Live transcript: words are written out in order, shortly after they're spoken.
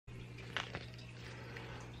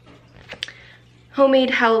Homemade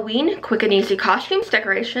Halloween, quick and easy costumes,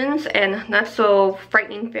 decorations, and not so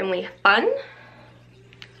frightening family fun.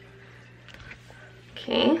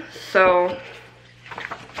 Okay, so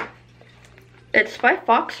it's by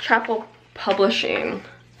Fox Chapel Publishing.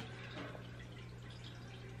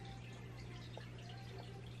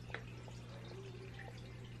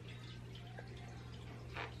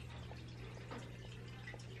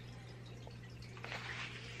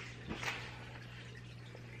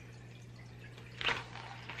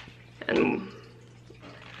 And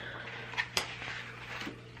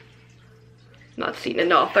not seen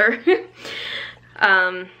an author.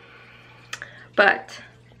 But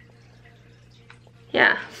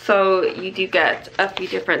yeah, so you do get a few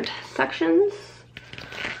different sections.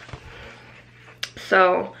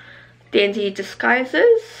 So Dandy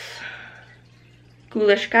Disguises,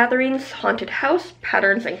 Ghoulish Gatherings, Haunted House,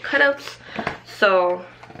 Patterns and Cutouts. So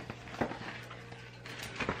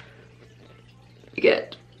you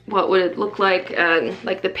get what would it look like and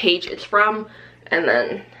like the page it's from, and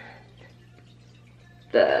then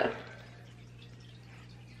the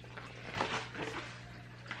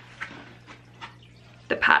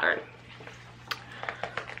pattern.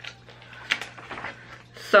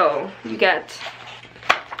 So you get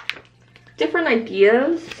different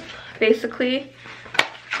ideas basically.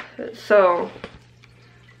 So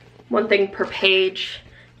one thing per page,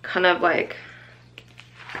 kind of like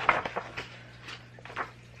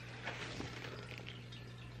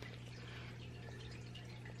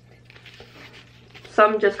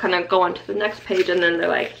some just kind of go on to the next page and then they're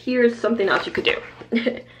like, here's something else you could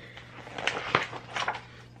do.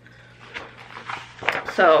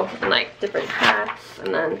 So, and like different hats,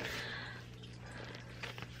 and then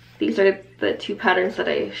these are the two patterns that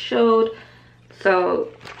I showed. So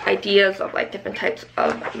ideas of like different types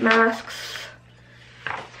of masks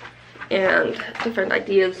and different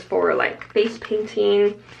ideas for like face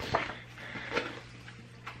painting.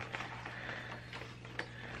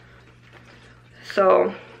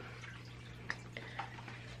 So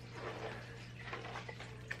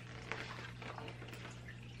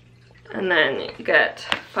and then you get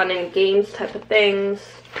fun and games type of things.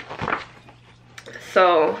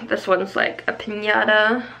 So this one's like a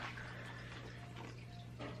piñata.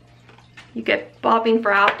 You get bobbing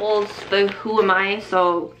for apples, the Who Am I,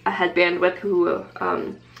 so a headband with who,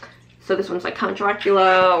 so this one's like Count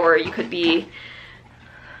Dracula, or you could be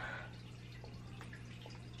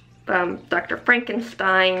Dr.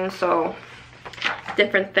 Frankenstein, so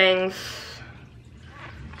different things.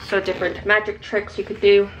 So different magic tricks you could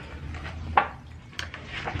do.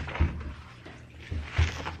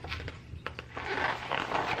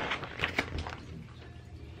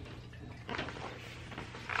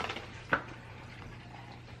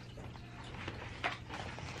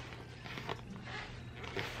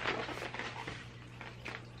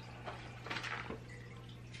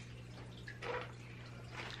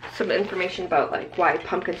 Some information about like why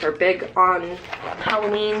pumpkins are big on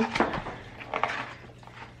Halloween.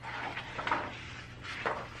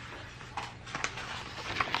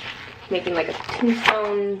 Making like a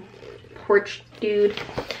tombstone porch dude.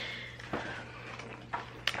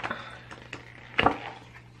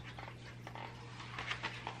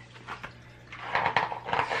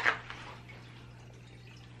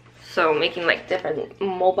 So making like different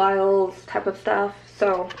mobiles type of stuff.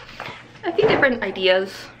 So a few different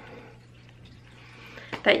ideas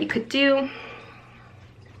that you could do.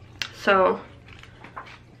 So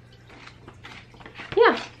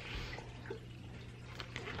yeah.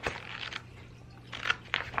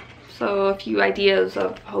 So a few ideas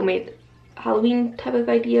of homemade Halloween type of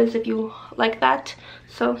ideas if you like that.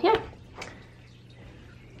 So yeah.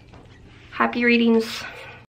 Happy readings.